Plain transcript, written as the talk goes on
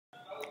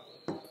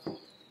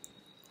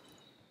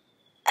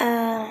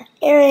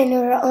Aaron,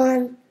 we're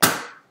on.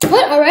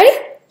 What, already?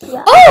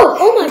 Yeah.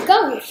 Oh my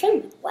god, we're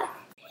filming. What?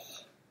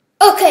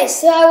 Okay,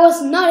 so I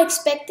was not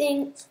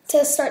expecting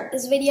to start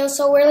this video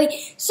so early.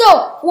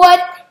 So, what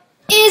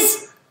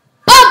is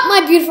up,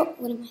 my beautiful...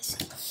 What am I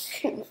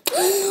saying?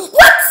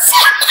 What's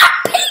up, my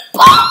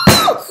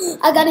people?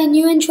 I got a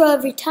new intro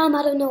every time.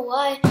 I don't know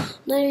why. I'm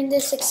not even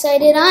this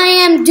excited. I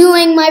am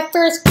doing my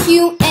first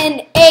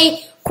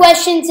Q&A,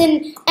 questions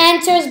and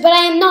answers, but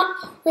I am not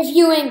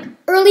reviewing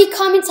early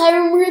comments. I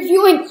am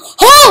reviewing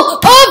all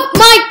of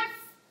my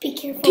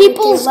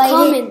people's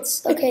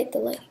comments. Okay, the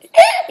light.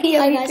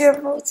 Yeah, Hi be guys,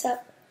 careful. what's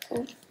up?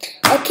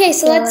 Okay,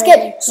 so let's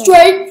get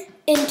straight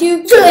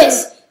into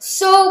this.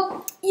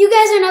 So you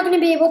guys are not going to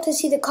be able to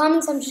see the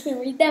comments. I'm just going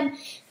to read them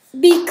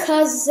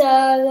because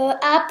the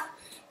app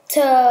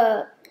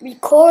to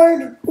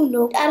record,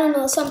 I don't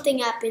know, something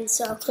happened.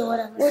 So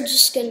whatever. We're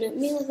just going to,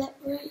 Mila, that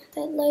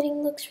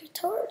lighting looks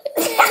retarded.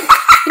 You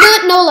know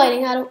what? No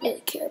lighting. I don't really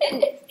care.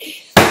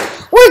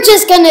 We're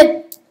just going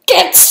to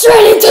get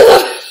straight into the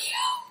video.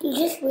 You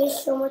just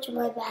waste so much of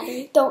my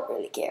battery. Don't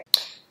really care.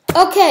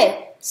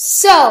 Okay,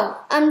 so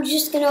I'm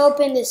just gonna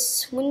open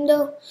this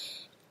window,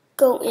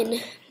 go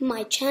in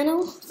my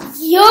channel.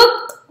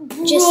 Yup.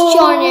 Just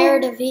share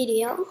the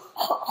video.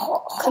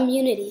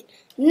 Community.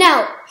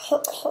 Now,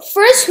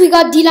 first we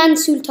got Dylan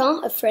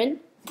Sultan, a friend.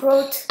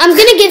 Prout. I'm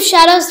gonna give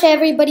shoutouts to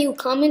everybody who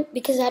comment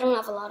because I don't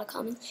have a lot of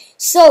comments.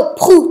 So,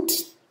 Prout,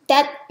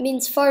 that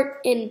means fart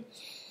in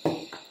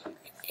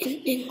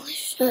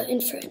English,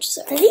 in French.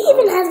 Sorry. Does he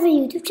even have a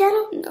YouTube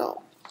channel?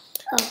 No.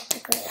 Oh,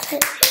 okay.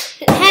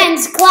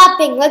 Hands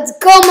clapping. Let's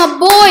go, my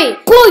boy.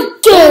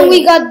 And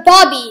we got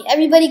Bobby.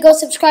 Everybody go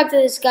subscribe to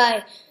this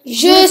guy.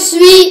 Je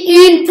suis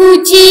une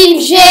poutine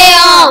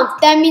géante.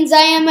 That means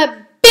I am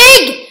a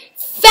big,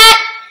 fat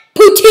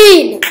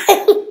poutine.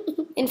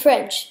 In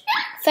French.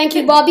 Thank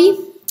you, Bobby.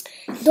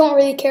 Don't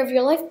really care for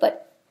your life,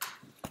 but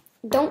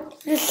don't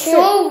care.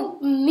 So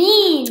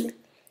mean.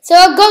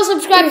 So go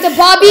subscribe to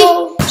Bobby.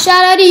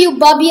 Shout out to you,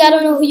 Bobby. I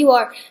don't know who you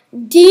are.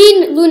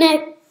 Dean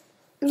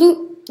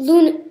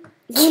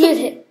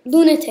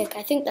Lunatic,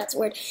 I think that's the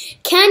word.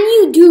 Can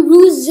you do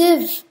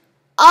Ruziv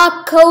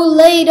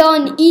accolade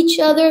on each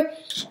other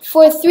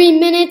for 3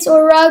 minutes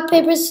or rock,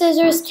 paper,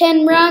 scissors,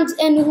 10 rounds,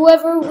 and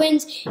whoever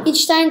wins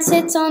each time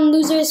sits on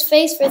loser's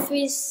face for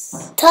 3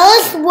 Tell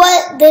us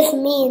what this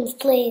means,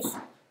 please.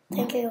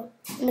 Thank you.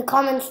 In the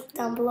comments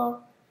down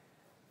below.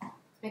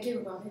 Thank you,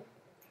 Bobby.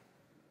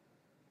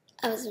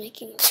 I was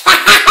making it.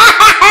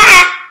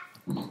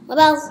 What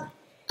else?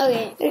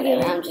 Okay,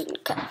 I'm just gonna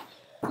cut.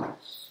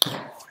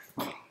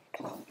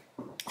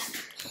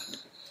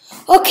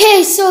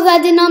 Okay, so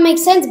that did not make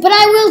sense, but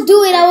I will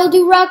do it. I will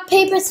do rock,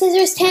 paper,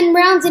 scissors, 10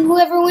 rounds, and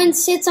whoever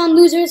wins sits on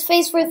loser's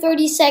face for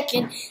 30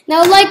 seconds.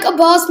 Now, like a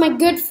boss, my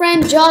good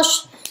friend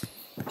Josh,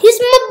 he's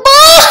my boy!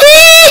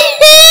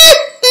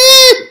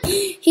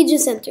 He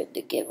just entered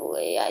the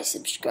giveaway. I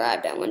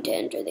subscribed. I want to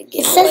enter the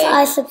giveaway. It says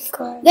I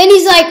subscribe. Then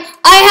he's like,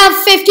 I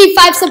have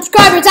 55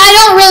 subscribers. I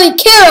don't really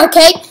care,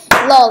 okay?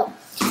 Lol.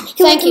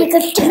 Thank you.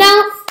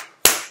 Now,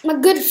 my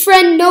good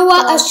friend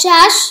Noah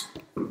Ashash.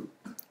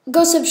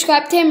 Go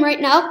subscribe to him right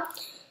now.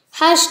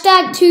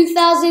 Hashtag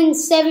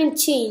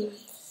 2017.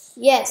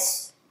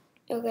 Yes.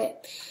 Okay.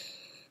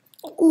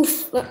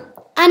 Oof.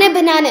 Anna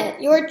Banana.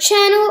 Your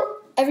channel.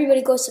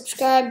 Everybody go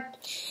subscribe.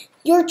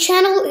 Your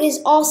channel is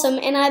awesome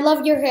and I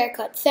love your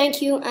haircut.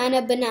 Thank you,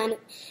 Anna Banana.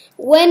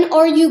 When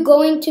are you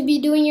going to be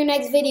doing your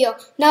next video?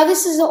 Now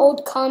this is an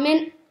old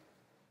comment.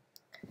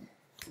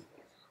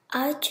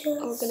 I just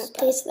We're gonna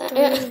paste that.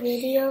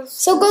 videos.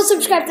 So go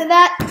subscribe to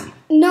that.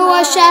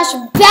 Noah Shash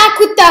back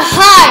with the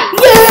high.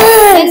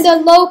 Yes! And the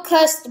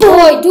locust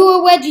boy. Do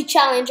a wedgie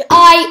challenge.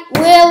 I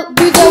will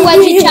do the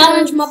wedgie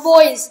challenge, my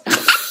boys.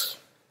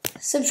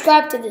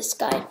 Subscribe to this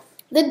guy.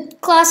 The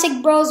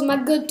classic bros, my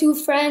good 2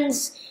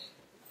 friends.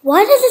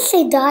 Why does it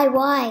say die?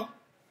 Why?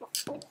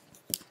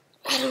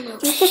 I don't know.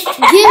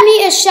 Give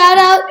me a shout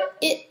out.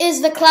 It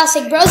is the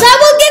classic bros. I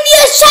will give you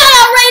a shout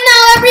out right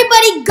now.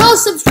 Everybody go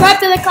subscribe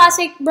to the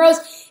classic bros.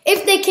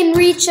 If they can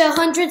reach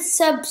 100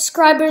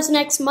 subscribers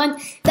next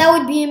month, that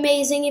would be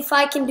amazing. If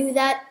I can do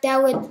that,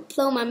 that would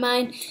blow my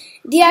mind.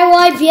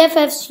 DIY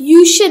BFFs,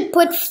 you should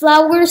put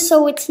flowers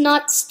so it's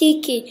not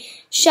sticky.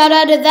 Shout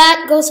out to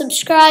that. Go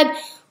subscribe.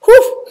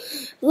 Whew.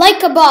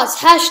 Like a boss.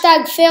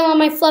 Hashtag fail on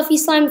my fluffy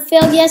slime.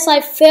 Failed. Yes, I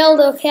failed.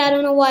 Okay, I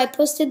don't know why I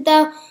posted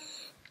that.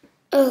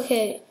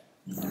 Okay.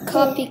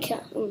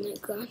 Copycat. Oh my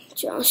god,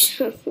 Josh.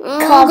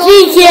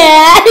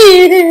 Copycat.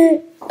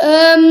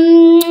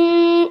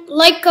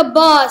 Like a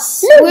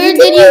boss. No, Where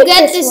did you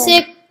get the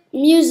sick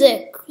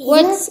music?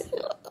 What's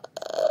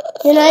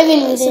You're not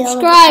even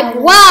subscribe?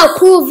 Wow,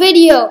 cool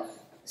video.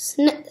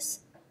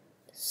 Snapchat.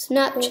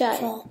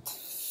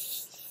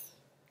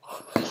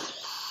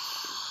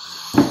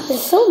 You're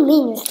so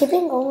mean. You're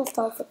skipping almost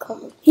all the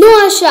comments.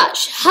 Noah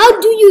Shash, how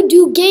do you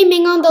do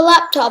gaming on the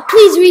laptop?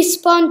 Please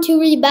respond to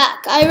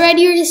Reback. I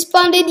already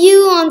responded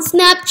you on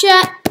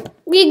Snapchat.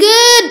 We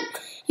good.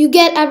 You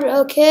get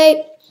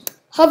okay.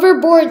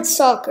 Hoverboard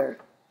soccer.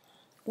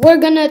 we're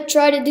gonna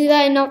try to do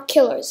that and not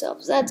kill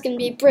ourselves. That's gonna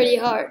be pretty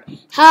hard.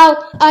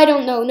 How? I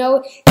don't know.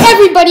 No,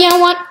 everybody, I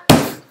want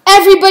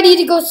everybody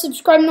to go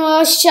subscribe to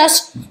us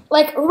just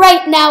like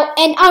right now,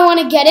 and I want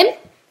to get him.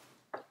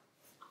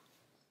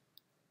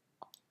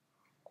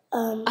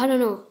 I don't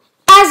know.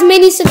 As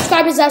many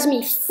subscribers as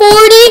me.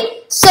 40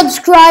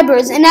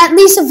 subscribers and at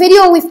least a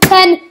video with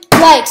 10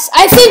 likes.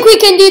 I think we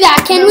can do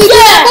that. Can we do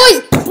that,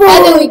 boys?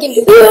 I think we can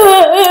do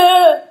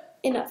that.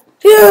 Enough.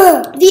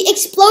 The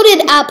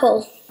exploded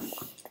apple.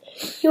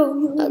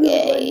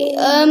 Okay.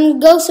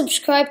 Go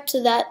subscribe to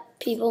that,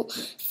 people.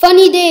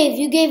 Funny Dave,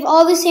 you gave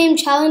all the same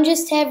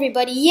challenges to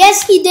everybody.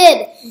 Yes, he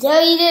did.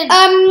 Yeah, he did.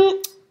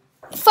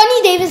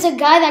 Funny Dave is a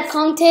guy that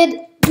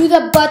commented do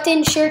the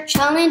button shirt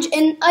challenge,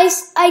 and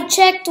I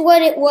checked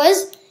what it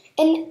was,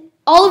 and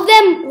all of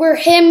them were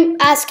him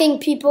asking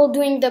people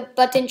doing the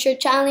button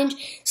shirt challenge.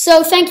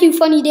 So thank you,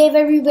 Funny Dave.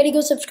 Everybody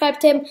go subscribe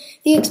to him.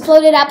 The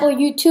Exploded Apple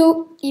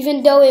YouTube,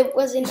 even though it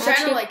wasn't He's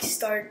trying to like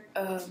start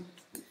a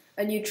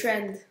new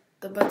trend,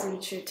 the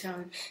button shirt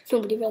challenge.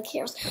 Nobody really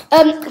cares.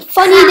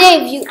 Funny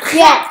Dave,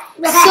 yeah.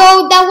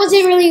 So that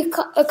wasn't really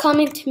a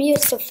comment to me.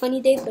 It's so Funny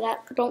Dave, but I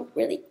don't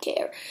really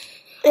care.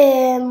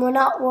 We're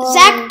not one.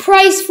 Zach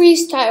Price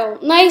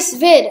Freestyle. Nice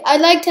vid.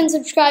 I'd like to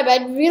subscribe.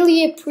 I'd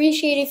really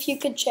appreciate if you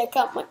could check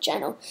out my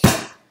channel.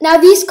 Now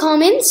these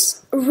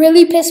comments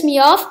really piss me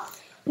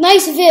off.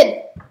 Nice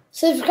vid.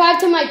 Subscribe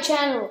to my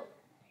channel.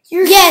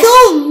 You're yes,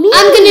 so mean.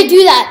 I'm gonna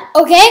do that,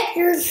 okay?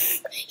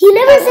 He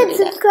never said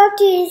subscribe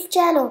to his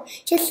channel.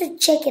 Just to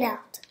check it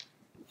out.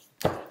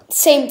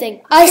 Same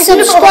thing. I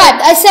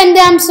subscribed. I send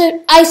them.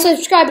 I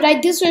subscribed. But I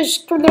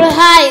disubscribed.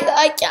 Hi.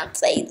 I can't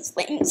say these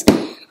things.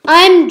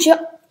 I'm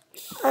John.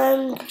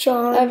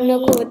 I have no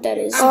clue what that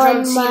is.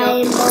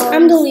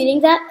 I'm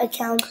deleting that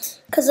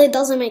account because it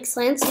doesn't make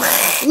sense.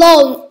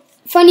 Lol.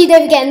 Funny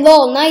Dave again.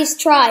 Lol. Nice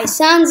try.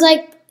 Sounds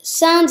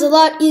a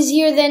lot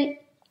easier than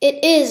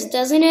it is,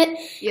 doesn't it?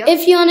 Yep.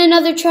 If you want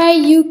another try,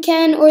 you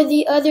can, or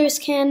the others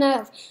can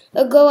have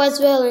a go as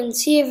well and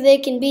see if they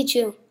can beat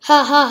you.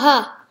 Ha ha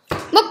ha.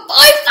 My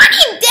boy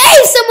Funny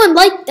Dave! Someone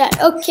liked that.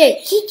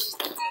 Okay.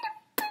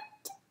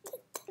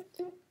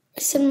 I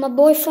said my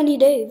boy Funny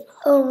Dave.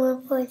 Oh, my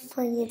boy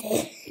Funny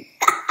Dave.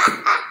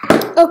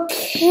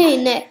 Okay,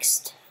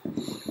 next.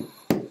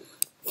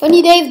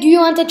 Funny Dave, do you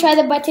want to try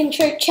the button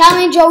shirt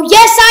challenge? Oh,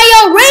 yes, I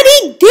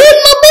already did,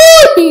 my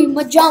boy!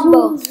 My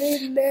jumbo.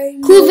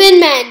 Cool Vin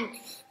Man.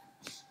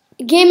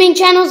 Gaming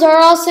channels are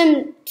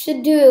awesome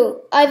to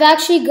do. I've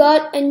actually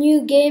got a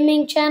new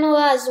gaming channel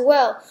as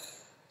well.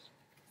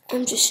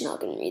 I'm just not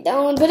going to read that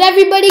one. But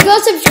everybody go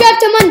subscribe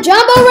to my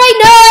jumbo right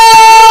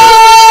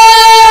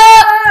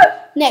now!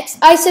 Next,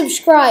 I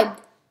subscribed.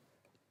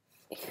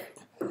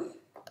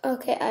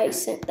 Okay, I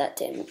sent that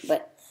to him,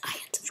 but I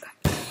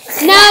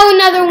unsubscribed. Now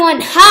another one.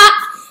 Ha!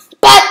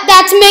 But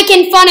that's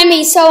making fun of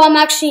me, so I'm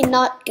actually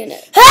not going to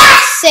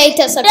say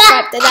to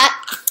subscribe to that.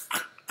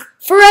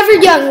 Forever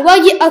Young. Well,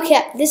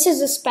 okay, this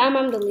is a spam.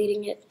 I'm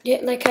deleting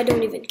it. Like, I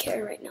don't even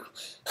care right now.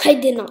 I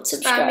did not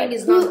subscribe. Spamming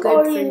is not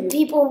good for you.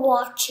 People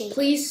watching.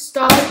 Please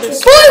stop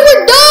this. Boy,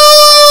 we're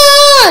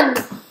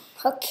done!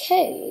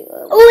 Okay.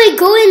 Oh, wait,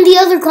 go in the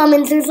other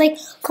comments. There's, like,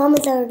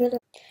 comments that are good.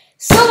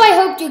 So, I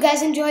hope you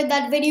guys enjoyed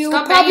that video.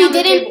 Stop Probably banging on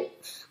the didn't. table.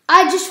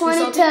 I just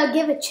wanted to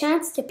give a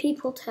chance to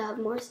people to have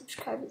more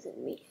subscribers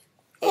than me.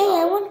 Hey,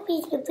 I want to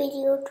make a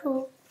video,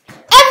 too.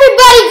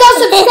 Everybody go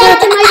subscribe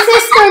to my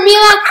sister,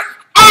 Mila.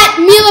 At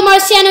Mila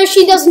Marciano,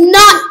 she does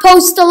not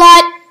post a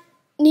lot.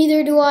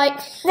 Neither do I.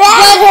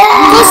 But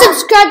go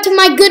subscribe to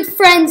my good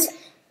friends.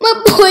 My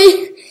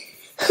boy,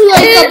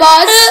 like a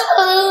boss.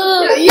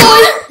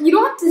 You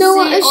don't have to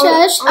No, say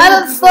shush. all I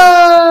have a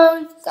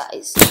phone.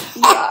 Guys,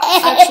 you are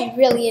actually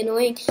really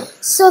annoying.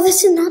 So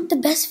this is not the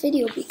best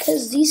video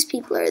because these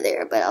people are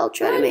there, but I'll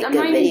try to make a I'm good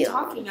not even video.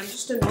 talking. I'm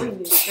just annoying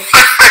you.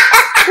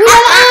 Well,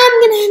 I'm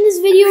going to end this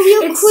video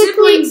real It's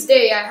quickly. Siblings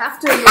Day. I have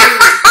to annoy you.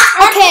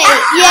 Okay,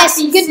 yes,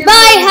 Happy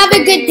goodbye, Siblings have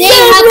a good Day.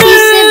 day, happy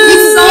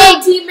Siblings Day.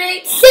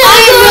 Teammates.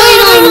 I'm really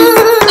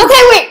annoying.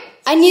 Okay, wait,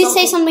 I need to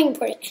say something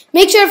important.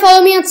 Make sure to follow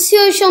me on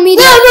social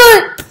media,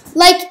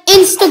 like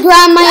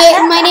Instagram,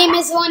 my name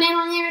is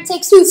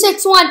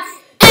 1-800-62661,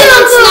 and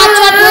on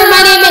Snapchat where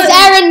my name is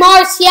Aaron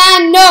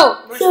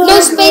Marciano. No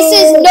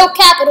spaces, no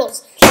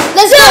capitals.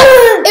 Let's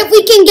go. If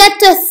we can get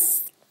to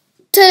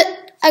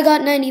I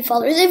got 90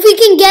 followers. If we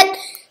can get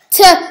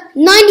to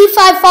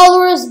 95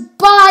 followers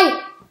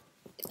by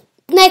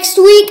next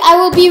week, I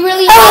will be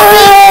really happy.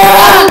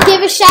 I will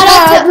give a shout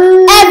out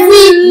to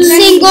every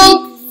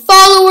single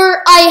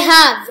follower I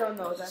have.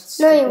 No, that's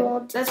No, you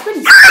won't. That's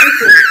pretty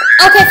stupid.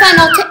 Okay, fine.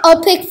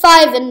 I'll pick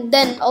 5 and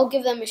then I'll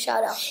give them a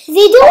shout out.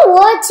 They don't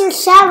want your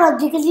shout out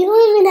because you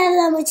don't even have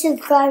that much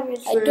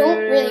subscribers. I don't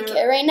really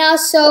care right now,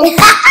 so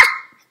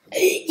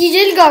You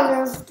just got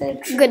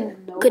roasted.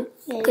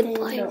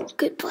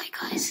 goodbye,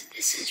 guys.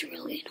 This is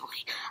really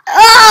annoying.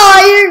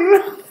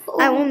 Oh,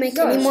 I won't make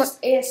No, any it's more.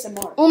 just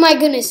ASMR. Oh my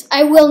goodness,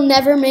 I will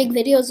never make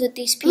videos with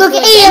these people. Look,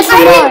 again.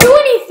 ASMR.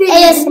 anything.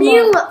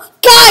 ASMR.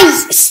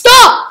 Guys,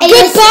 stop.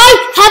 Goodbye.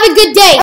 Have a good day.